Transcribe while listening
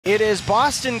It is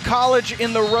Boston College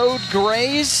in the road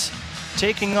grays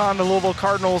taking on the Louisville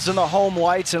Cardinals in the home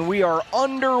whites, and we are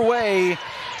underway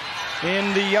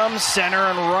in the Yum Center,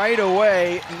 and right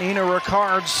away Nina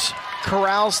Ricards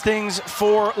corrals things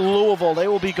for Louisville. They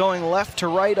will be going left to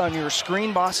right on your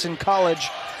screen. Boston College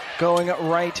going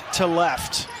right to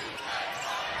left.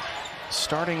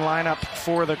 Starting lineup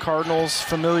for the Cardinals,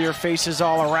 familiar faces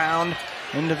all around.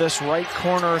 Into this right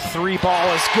corner, three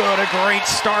ball is good. A great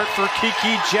start for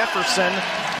Kiki Jefferson.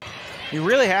 You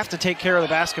really have to take care of the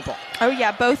basketball. Oh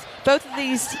yeah, both of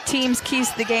these teams' keys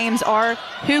to the games are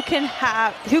who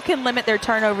can limit their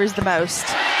turnovers the most.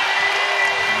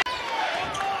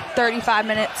 35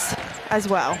 minutes as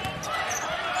well.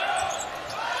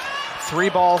 Three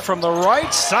ball from the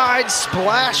right side,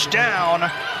 splash down.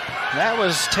 That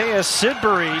was Teya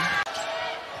Sidberry.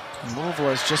 Louisville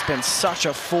has just been such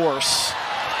a force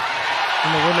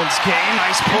in the women's game.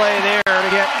 Nice play there to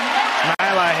get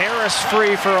Nyla Harris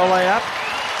free for a layup.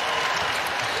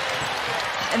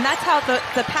 And that's how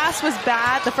the pass was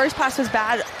bad. The first pass was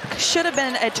bad. Should have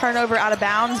been a turnover out of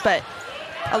bounds, but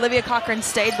Olivia Cochran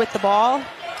stayed with the ball,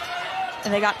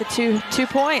 and they got the two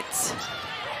points.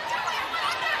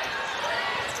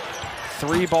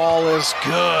 Three ball is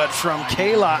good from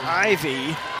Kayla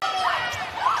Ivey.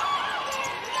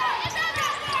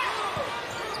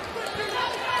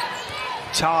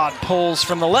 Todd pulls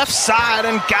from the left side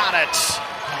and got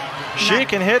it. She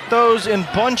can hit those in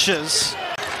bunches.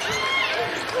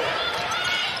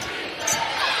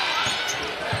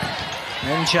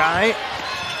 Njai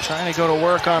trying to go to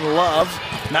work on Love.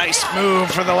 Nice move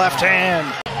for the left hand.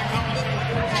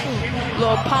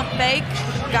 Little pump fake.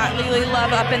 Got Lily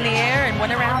Love up in the air and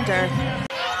went around her.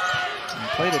 And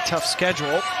played a tough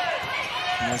schedule.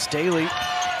 As Daly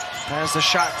has the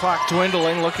shot clock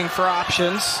dwindling, looking for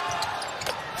options.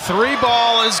 Three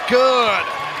ball is good.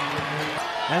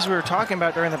 As we were talking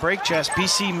about during the break, Jess,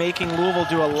 BC making Louisville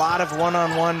do a lot of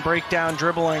one-on-one breakdown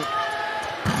dribbling.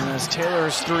 And as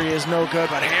Taylor's three is no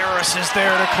good, but Harris is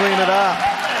there to clean it up.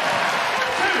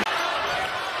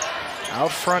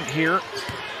 Out front here,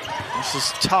 this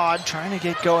is Todd trying to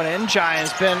get going. Njai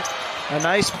has been a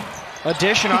nice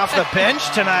addition off the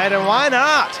bench tonight, and why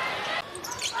not?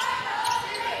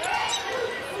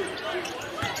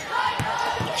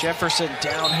 Jefferson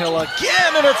downhill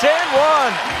again, and it's and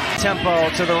one. Tempo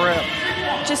to the rim.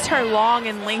 Just her long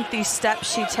and lengthy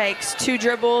steps she takes. Two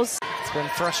dribbles. It's been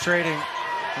frustrating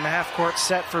in the half-court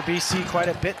set for BC quite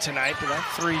a bit tonight, but that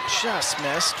three just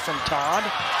missed from Todd.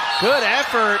 Good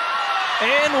effort,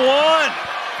 and one.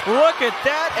 Look at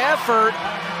that effort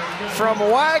from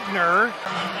Wagner.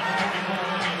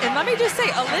 And let me just say,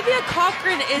 Olivia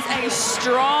Cochran is a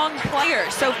strong player.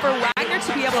 So for Wagner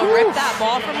to be able to rip that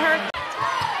ball from her.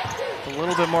 A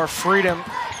little bit more freedom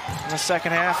in the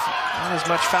second half. Not as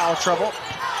much foul trouble.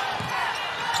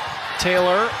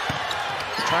 Taylor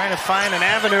trying to find an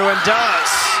avenue and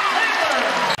does.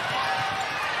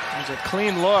 There's a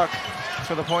clean look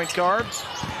for the point guard. And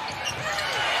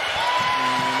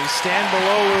Stan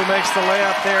Belolu makes the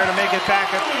layup there to make it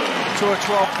back to a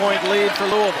 12-point lead for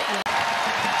Louisville.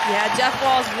 Yeah, Jeff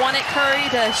Walls wanted Curry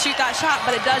to shoot that shot,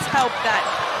 but it does help that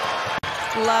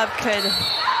Love could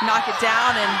knock it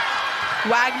down, and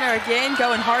Wagner again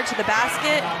going hard to the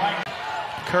basket.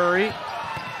 Curry.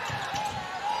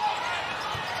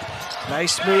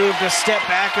 Nice move to step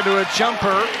back into a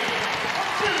jumper.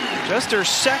 Just her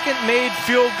second made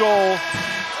field goal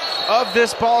of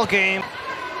this ball game.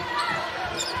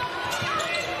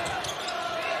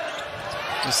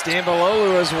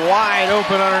 Stambololu is wide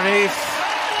open underneath.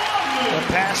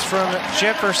 The pass from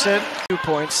Jefferson. 2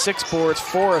 points, 6 boards,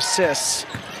 4 assists.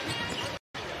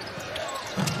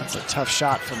 That's a tough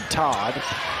shot from Todd.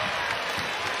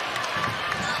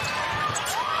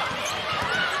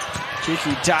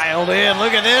 Kiki dialed in.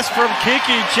 Look at this from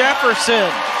Kiki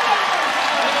Jefferson.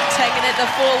 Taking it the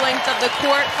full length of the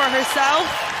court for herself.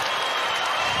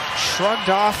 Shrugged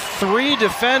off 3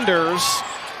 defenders.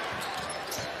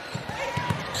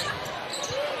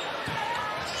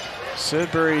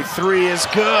 Sidberry three is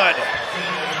good.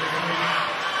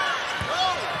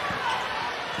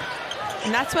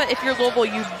 And that's what, if you're Louisville,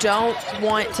 you don't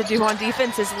want to do on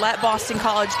defense, is let Boston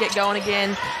College get going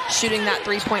again, shooting that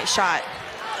three-point shot.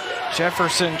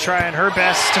 Jefferson trying her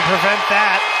best to prevent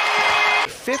that.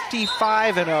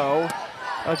 55-0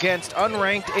 against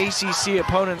unranked ACC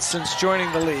opponents since joining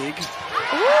the league.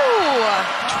 Ooh.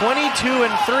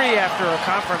 22-3 after a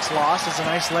conference loss. Is a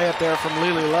nice layup there from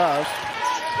Lily Love.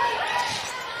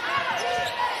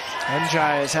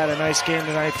 Njai has had a nice game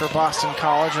tonight for Boston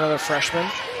College, another freshman.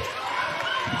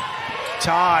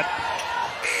 Todd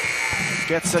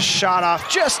gets the shot off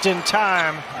just in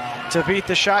time to beat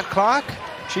the shot clock.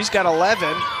 She's got 11.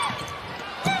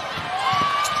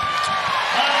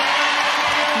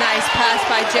 Nice pass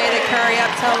by Jada Curry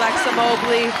up to Alexa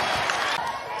Mobley.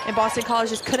 And Boston College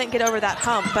just couldn't get over that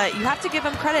hump, but you have to give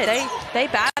them credit. They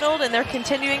battled, and they're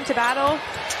continuing to battle.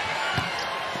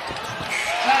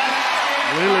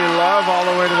 Lily Love all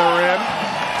the way to the rim.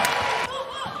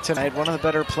 Tonight, one of the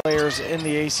better players in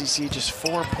the ACC, just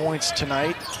 4 points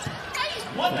tonight.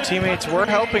 Her teammates were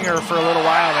helping her for a little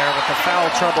while there, but the foul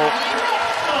trouble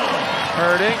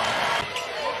hurting.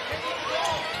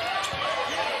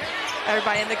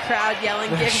 Everybody in the crowd yelling,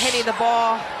 give Henny the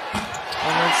ball.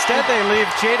 And instead they leave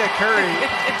Jada Curry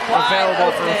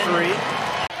available for three.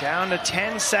 Down to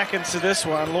 10 seconds to this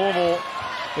one. Louisville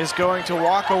is going to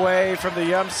walk away from the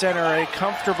Yum Center a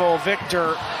comfortable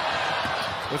victor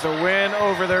with a win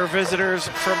over their visitors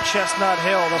from Chestnut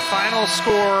Hill. The final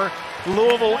score,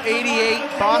 Louisville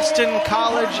 88, Boston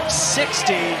College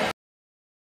 60.